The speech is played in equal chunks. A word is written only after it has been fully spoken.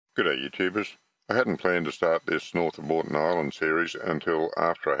G'day YouTubers. I hadn't planned to start this North of Moreton Island series until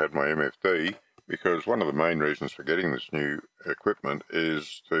after I had my MFD, because one of the main reasons for getting this new equipment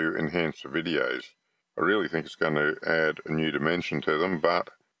is to enhance the videos. I really think it's going to add a new dimension to them,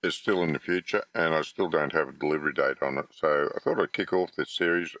 but it's still in the future and I still don't have a delivery date on it. So I thought I'd kick off this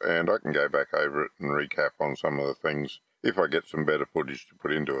series and I can go back over it and recap on some of the things if I get some better footage to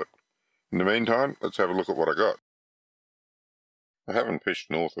put into it. In the meantime, let's have a look at what I got. I haven't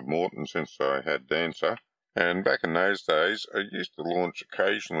fished north of Moreton since I had Dancer, and back in those days I used to launch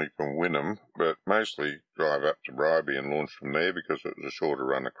occasionally from Wynnum, but mostly drive up to Bribie and launch from there because it was a shorter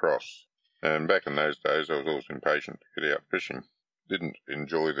run across. And back in those days I was always impatient to get out fishing. Didn't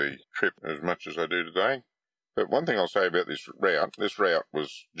enjoy the trip as much as I do today. But one thing I'll say about this route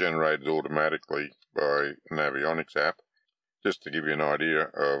was generated automatically by an avionics app, just to give you an idea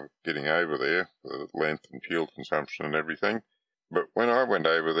of getting over there, the length and fuel consumption and everything. But when I went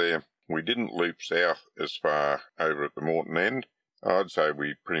over there, we didn't loop south as far over at the Moreton end. I'd say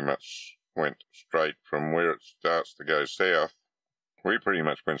we pretty much went straight from where it starts to go south. We pretty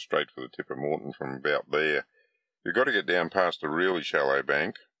much went straight for the tip of Moreton from about there. You've got to get down past a really shallow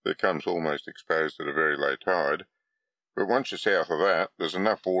bank that comes almost exposed at a very low tide. But once you're south of that, there's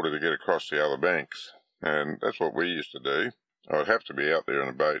enough water to get across the other banks. And that's what we used to do. I'd have to be out there in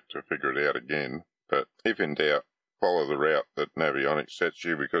a boat to figure it out again. But if in doubt, follow the route that Navionics sets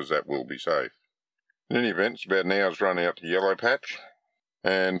you, because that will be safe. In any event, it's about an hour's run out to Yellow Patch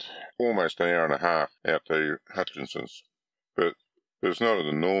and almost an hour and a half out to Hutchinson's. But there's not an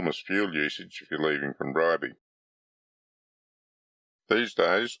enormous fuel usage if you're leaving from Bribie. These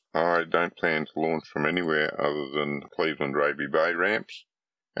days, I don't plan to launch from anywhere other than Cleveland-Raby Bay ramps,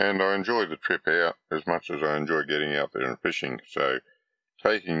 and I enjoy the trip out as much as I enjoy getting out there and fishing, so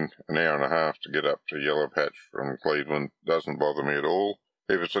taking an hour and a half to get up to Yellow Patch from Cleveland doesn't bother me at all.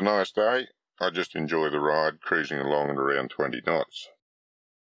 If it's a nice day, I just enjoy the ride, cruising along at around 20 knots.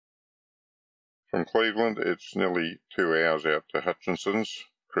 From Cleveland, it's nearly 2 hours out to Hutchinson's,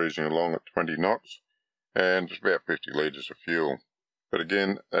 cruising along at 20 knots, and it's about 50 litres of fuel. But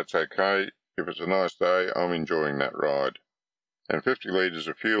again, that's okay. If it's a nice day, I'm enjoying that ride. And 50 litres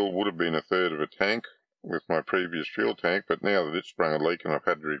of fuel would have been a third of a tank with my previous fuel tank, but now that it's sprung a leak and I've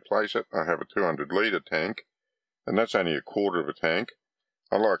had to replace it, I have a 200 litre tank, and that's only a quarter of a tank.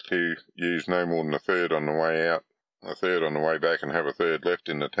 I like to use no more than a third on the way out, a third on the way back, and have a third left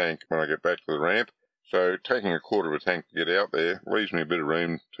in the tank when I get back to the ramp. So taking a quarter of a tank to get out there leaves me a bit of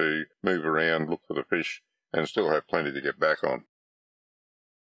room to move around, look for the fish, and still have plenty to get back on.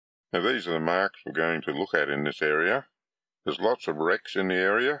 Now these are the marks we're going to look at in this area. There's lots of wrecks in the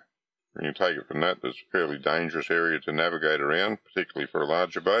area. And you take it from that, there's a fairly dangerous area to navigate around, particularly for a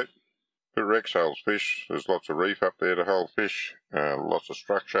larger boat. But wrecks holds fish, there's lots of reef up there to hold fish, lots of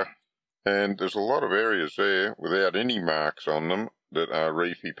structure. And there's a lot of areas there without any marks on them that are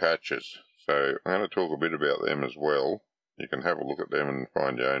reefy patches. So I'm going to talk a bit about them as well. You can have a look at them and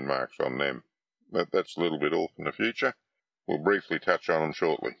find your own marks on them. But that's a little bit off in the future. We'll briefly touch on them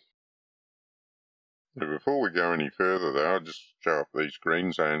shortly. Now before we go any further though, I'll just show up these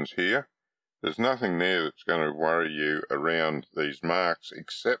green zones here. There's nothing there that's going to worry you around these marks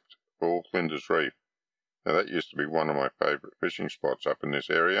except for Flinders Reef. Now that used to be one of my favourite fishing spots up in this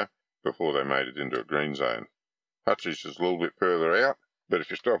area before they made it into a green zone. Hutchie's is a little bit further out, but if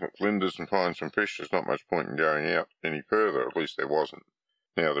you stop at Flinders and find some fish, there's not much point in going out any further, at least there wasn't.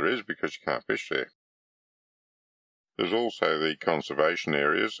 Now there is, because you can't fish there. There's also the conservation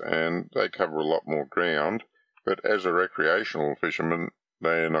areas, and they cover a lot more ground, but as a recreational fisherman,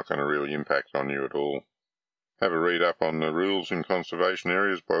 they're not going to really impact on you at all. Have a read up on the rules in conservation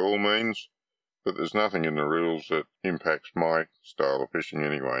areas by all means, but there's nothing in the rules that impacts my style of fishing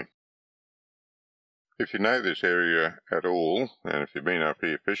anyway. If you know this area at all, and if you've been up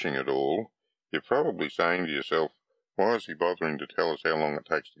here fishing at all, you're probably saying to yourself, why is he bothering to tell us how long it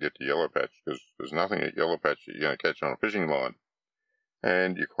takes to get to Yellow Patch? Because there's nothing at Yellow Patch that you're going to catch on a fishing line.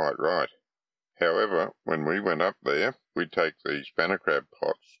 And you're quite right. However, when we went up there, we'd take the spanner crab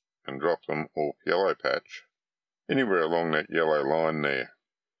pots and drop them off Yellow Patch, anywhere along that yellow line there,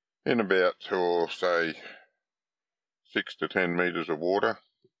 in about, say, 6 to 10 metres of water,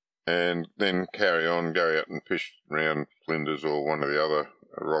 and then carry on, go out and fish around Flinders or one of the other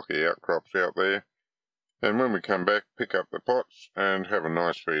rocky outcrops out there. And when we come back, pick up the pots and have a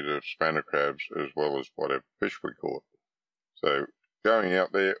nice feed of spanner crabs as well as whatever fish we caught. So going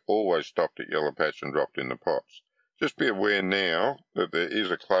out there, always stopped at Yellow Patch and dropped in the pots. Just be aware now that there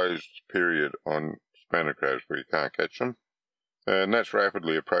is a closed period on spanner crabs where you can't catch them. And that's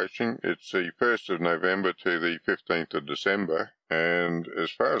rapidly approaching. It's the 1st of November to the 15th of December, and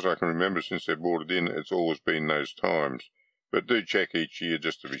as far as I can remember since they brought it in, it's always been those times. But do check each year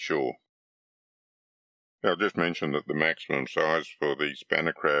just to be sure. I'll just mention that the maximum size for the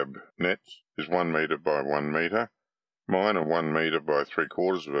spanner crab nets is 1 metre by 1 metre. Mine are 1 metre by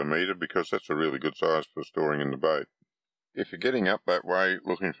 3/4 of a metre because that's a really good size for storing in the boat. If you're getting up that way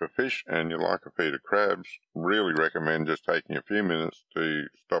looking for fish and you like a feed of crabs, really recommend just taking a few minutes to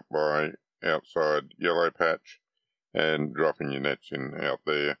stop by outside Yellow Patch and dropping your nets in out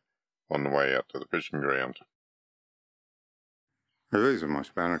there on the way out to the fishing ground. Now, these are my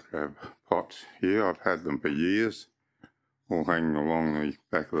spanner crab pots here. I've had them for years, all hanging along the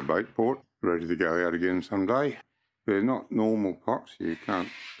back of the boat port, ready to go out again someday. They're not normal pots. You don't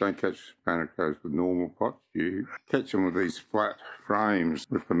catch spanner crabs with normal pots. You catch them with these flat frames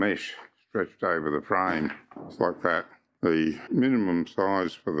with the mesh stretched over the frame. It's like that. The minimum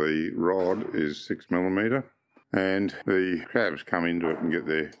size for the rod is 6mm, and the crabs come into it and get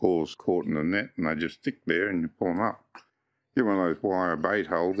their paws caught in the net, and they just stick there and you pull them up. Get one of those wire bait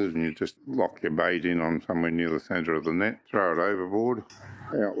holders and you just lock your bait in on somewhere near the centre of the net, throw it overboard,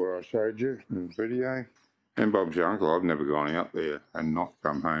 out where I showed you in the video. And Bob's your uncle, I've never gone out there and not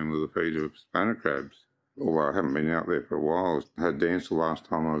come home with a feed of spanner crabs. Although I haven't been out there for a while. I had dance the last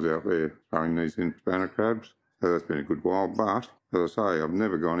time I was out there throwing these in spanner crabs. So that's been a good while. But, as I say, I've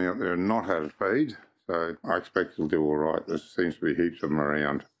never gone out there and not had a feed. So I expect it'll do all right. There seems to be heaps of them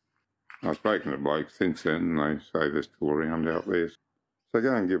around. I've spoken to blokes since then and they say they're still around out there. So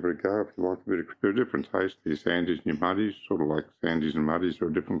go and give it a go if you like a bit of... They're a different taste, your sandies and your muddies, sort of like sandies and muddies are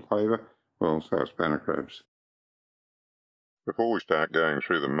a different flavour. Well, so are spanner crabs. Before we start going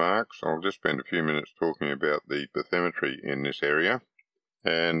through the marks, I'll just spend a few minutes talking about the bathymetry in this area.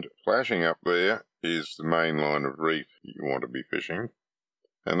 And flashing up there is the main line of reef you want to be fishing.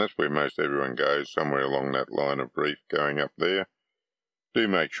 And that's where most everyone goes, somewhere along that line of reef going up there. Do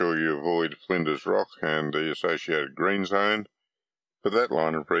make sure you avoid Flinders Rock and the associated green zone, but that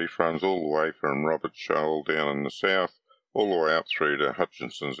line of reef runs all the way from Roberts Shoal down in the south, all the way up through to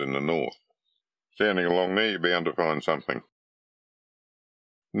Hutchinson's in the north. Standing along there, you're bound to find something.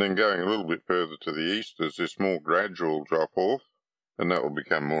 And then going a little bit further to the east, there's this more gradual drop-off, and that will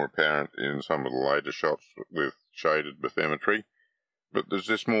become more apparent in some of the later shots with shaded bathymetry. But there's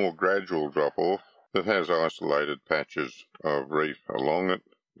this more gradual drop-off that has isolated patches of reef along it.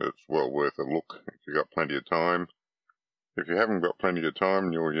 It's well worth a look if you've got plenty of time. If you haven't got plenty of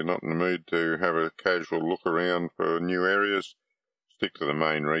time or you're not in the mood to have a casual look around for new areas, stick to the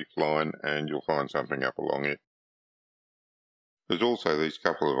main reef line and you'll find something up along it. There's also these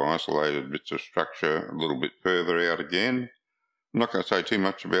couple of isolated bits of structure a little bit further out again. I'm not going to say too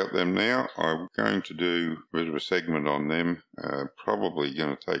much about them now. I'm going to do a bit of a segment on them, probably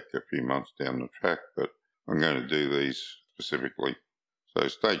going to take a few months down the track, but I'm going to do these specifically. So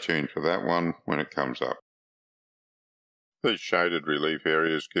stay tuned for that one when it comes up. These shaded relief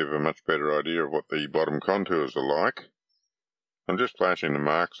areas give a much better idea of what the bottom contours are like. I'm just flashing the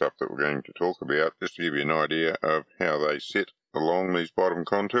marks up that we're going to talk about just to give you an idea of how they sit along these bottom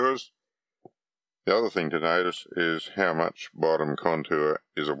contours. The other thing to notice is how much bottom contour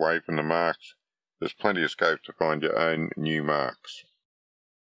is away from the marks. There's plenty of scope to find your own new marks.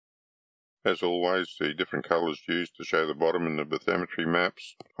 As always, the different colours used to show the bottom in the bathymetry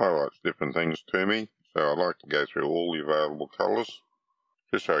maps highlights different things to me, so I like to go through all the available colours,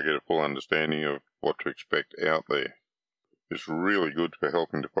 just so I get a full understanding of what to expect out there. It's really good for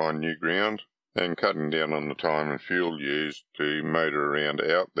helping to find new ground and cutting down on the time and fuel used to motor around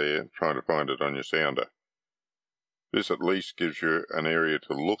out there trying to find it on your sounder. This at least gives you an area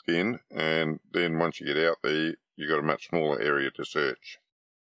to look in, and then once you get out there, you've got a much smaller area to search.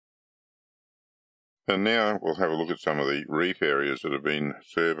 And now we'll have a look at some of the reef areas that have been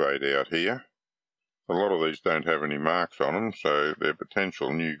surveyed out here. A lot of these don't have any marks on them, so they're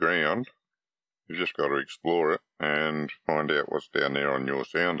potential new ground. You've just got to explore it and find out what's down there on your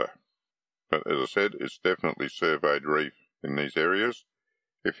sounder. But as I said, it's definitely surveyed reef in these areas.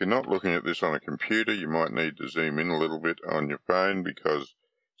 If you're not looking at this on a computer, you might need to zoom in a little bit on your phone because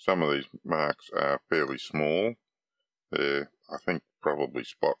some of these marks are fairly small. They're, I think, probably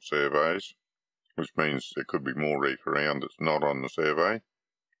spot surveys, which means there could be more reef around that's not on the survey.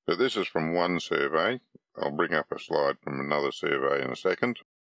 But this is from one survey. I'll bring up a slide from another survey in a second.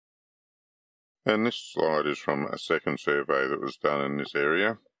 And this slide is from a second survey that was done in this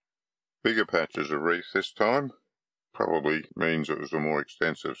area. Bigger patches of reef this time. Probably means it was a more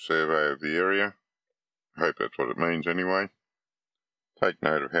extensive survey of the area. I hope that's what it means anyway. Take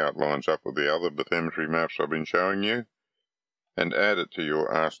note of how it lines up with the other bathymetry maps I've been showing you, and add it to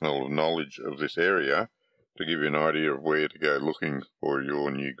your arsenal of knowledge of this area to give you an idea of where to go looking for your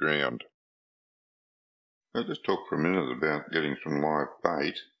new ground. Let's just talk for a minute about getting some live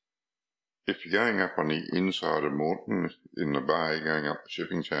bait. If you're going up on the inside of Moreton in the bay, going up the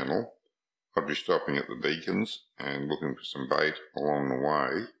shipping channel, I'd be stopping at the beacons and looking for some bait along the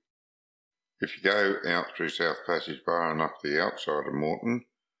way. If you go out through South Passage Bar and up the outside of Moreton,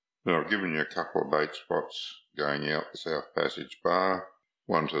 then I've given you a couple of bait spots going out the South Passage Bar,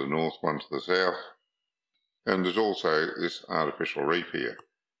 one to the north, one to the south. And there's also this artificial reef here.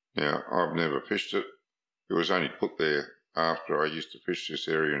 Now, I've never fished it. It was only put there after I used to fish this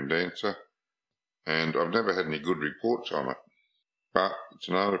area in Dancer, and I've never had any good reports on it. But it's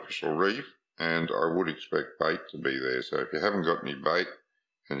an artificial reef, and I would expect bait to be there. So if you haven't got any bait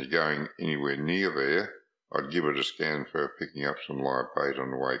and you're going anywhere near there, I'd give it a scan for picking up some live bait on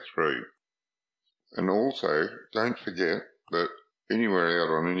the way through. And also, don't forget that anywhere out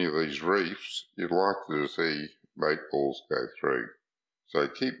on any of these reefs, you're likely to see bait balls go through. So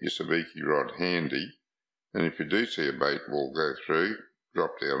keep your sabiki rod handy, and if you do see a bait ball go through,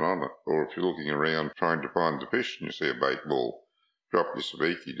 drop down on it. Or if you're looking around trying to find the fish and you see a bait ball, drop your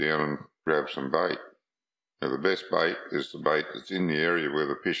sabiki down and grab some bait. Now the best bait is the bait that's in the area where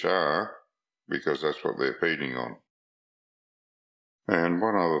the fish are, because that's what they're feeding on. And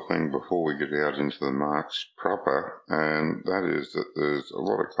one other thing before we get out into the marks proper, and that is that there's a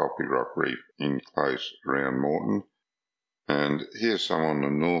lot of coffee rock reef in close around Moreton. And here's some on the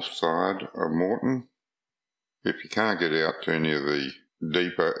north side of Moreton. If you can't get out to any of the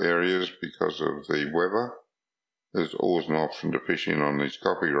deeper areas because of the weather, there's always an option to fish in on these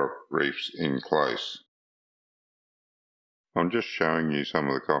coffee rock reefs in close. I'm just showing you some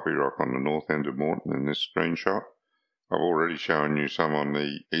of the coffee rock on the north end of Moreton in this screenshot. I've already shown you some on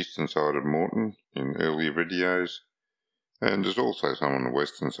the eastern side of Moreton in earlier videos, and there's also some on the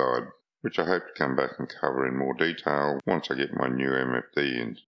western side, which I hope to come back and cover in more detail once I get my new MFD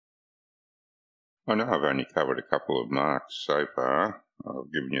in. I know I've only covered a couple of marks so far.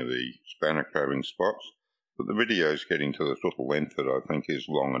 I've given you the spanner crabbing spots, but the video's getting to the sort of length that I think is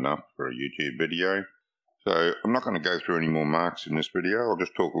long enough for a YouTube video. So I'm not going to go through any more marks in this video. I'll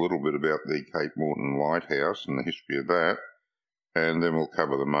just talk a little bit about the Cape Moreton Lighthouse and the history of that, and then we'll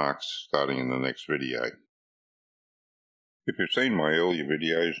cover the marks starting in the next video. If you've seen my earlier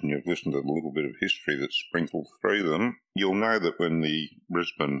videos and you've listened to the little bit of history that's sprinkled through them, you'll know that when the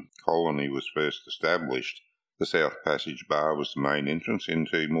Brisbane colony was first established, the South Passage Bar was the main entrance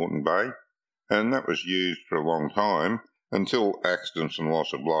into Moreton Bay, and that was used for a long time until accidents and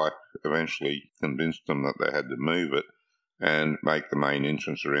loss of life eventually convinced them that they had to move it and make the main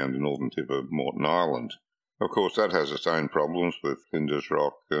entrance around the northern tip of Moreton Island. Of course, that has its own problems with Flinders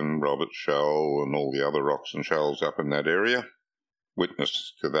Rock and Roberts Shoal and all the other rocks and shoals up in that area.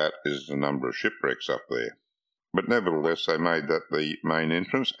 Witness to that is the number of shipwrecks up there. But nevertheless, they made that the main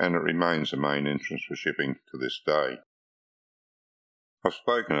entrance, and it remains the main entrance for shipping to this day. I've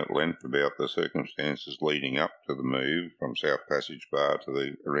spoken at length about the circumstances leading up to the move from South Passage Bar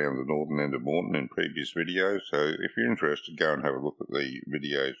to around the northern end of Moreton in previous videos, so if you're interested, go and have a look at the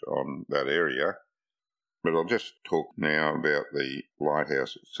videos on that area. But I'll just talk now about the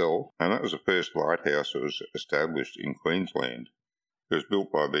lighthouse itself, and that was the first lighthouse that was established in Queensland. It was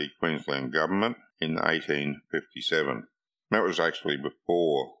built by the Queensland government in 1857. That was actually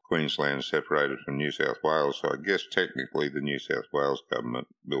before Queensland separated from New South Wales, so I guess technically the New South Wales government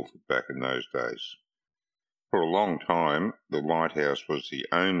built it back in those days. For a long time, the lighthouse was the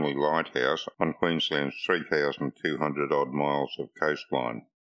only lighthouse on Queensland's 3,200 odd miles of coastline.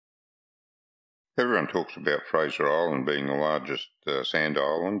 Everyone talks about Fraser Island being the largest sand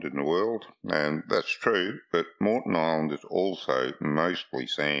island in the world, and that's true, but Moreton Island is also mostly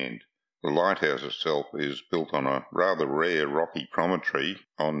sand. The lighthouse itself is built on a rather rare rocky promontory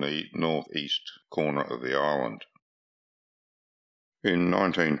on the northeast corner of the island. In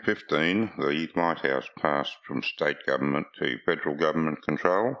 1915, the lighthouse passed from state government to federal government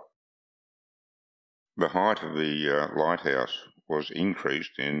control. The height of the lighthouse was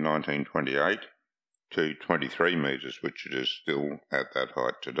increased in 1928 to 23 metres, which it is still at that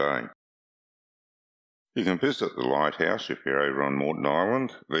height today. You can visit the lighthouse if you're over on Moreton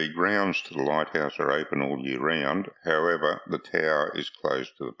Island. The grounds to the lighthouse are open all year round, however, the tower is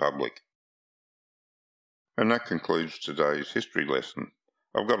closed to the public. And that concludes today's history lesson.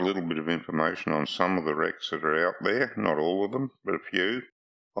 I've got a little bit of information on some of the wrecks that are out there, not all of them, but a few.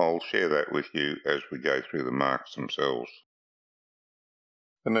 I'll share that with you as we go through the marks themselves.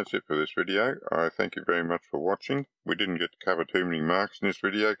 And that's it for this video. I thank you very much for watching. We didn't get to cover too many marks in this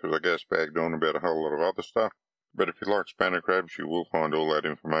video because I gas bagged on about a whole lot of other stuff. But if you like spanner crabs, you will find all that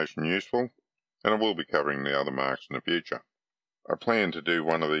information useful. and I will be covering the other marks in the future. I plan to do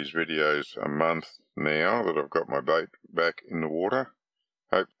one of these videos a month now that I've got my boat back in the water.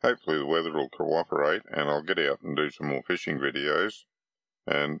 Hopefully the weather will cooperate and I'll get out and do some more fishing videos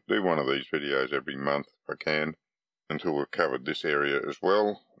and do one of these videos every month if I can until we've covered this area as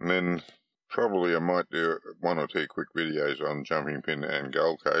well. And then probably I might do 1 or 2 quick videos on Jumping Pin and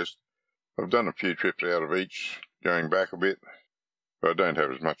Gold Coast. I've done a few trips out of each going back a bit, but I don't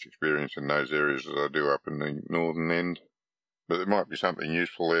have as much experience in those areas as I do up in the northern end. But there might be something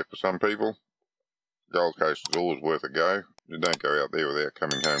useful there for some people. Gold Coast is always worth a go. You don't go out there without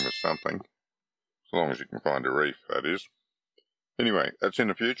coming home with something. As long as you can find a reef, that is. Anyway, that's in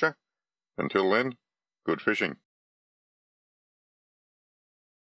the future. Until then, good fishing.